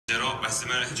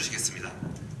말씀을 해주시겠습니다.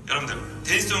 여러분들,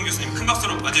 데니스 교수님 큰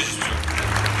박수로 맞이해 주십시오.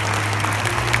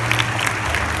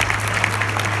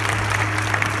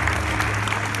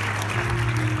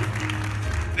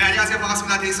 네, 안녕하세요.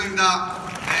 반갑습니다. 데니스입니다.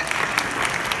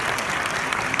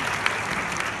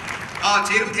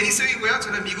 제 이름 데니스이고요.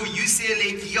 저는 미국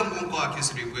UCLA 기계공학과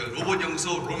교수이고요. 로봇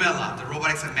연구소 RoMeLa, The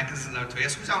Robotics and Mechanism Laboratory의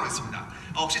소장으로 있습니다.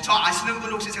 혹시 저 아시는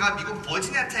분, 혹시 제가 미국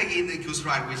버지니아 텍에 있는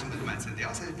교수로 알고 계신 분들 많으신데요.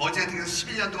 사실 버지니아 텍에서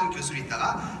 11년 동안 교수로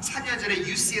있다가 4년 전에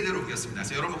UCLA로 옮겼습니다.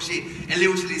 그래서 여러분 혹시 LA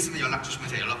오실 일 있으면 연락 주시면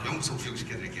제가 연구소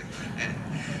구역시켜드릴게요.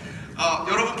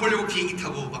 여러분 보려고 비행기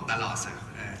타고 막 날라왔어요.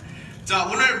 자,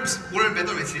 오늘 몇 월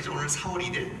며칠이죠? 오늘 4월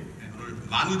 1일. 오늘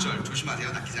만우절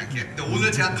조심하세요. 낚이지 않게. 근데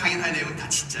오늘 제가 강연할 내용은 다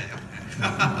진짜예요.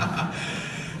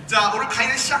 자, 오늘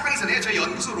강연을 시작하기 전에 저희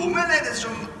연구소 로멜라에 대해서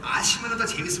좀 아시면 더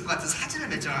재밌을 것 같은 사진을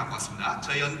몇 장을 갖고 왔습니다.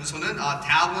 저희 연구소는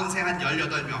대학원생 한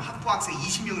 18명, 학부학생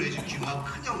 20명으로 해준 규모가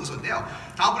큰 연구소인데요.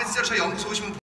 다음번에 진짜 저희 연구소 오시면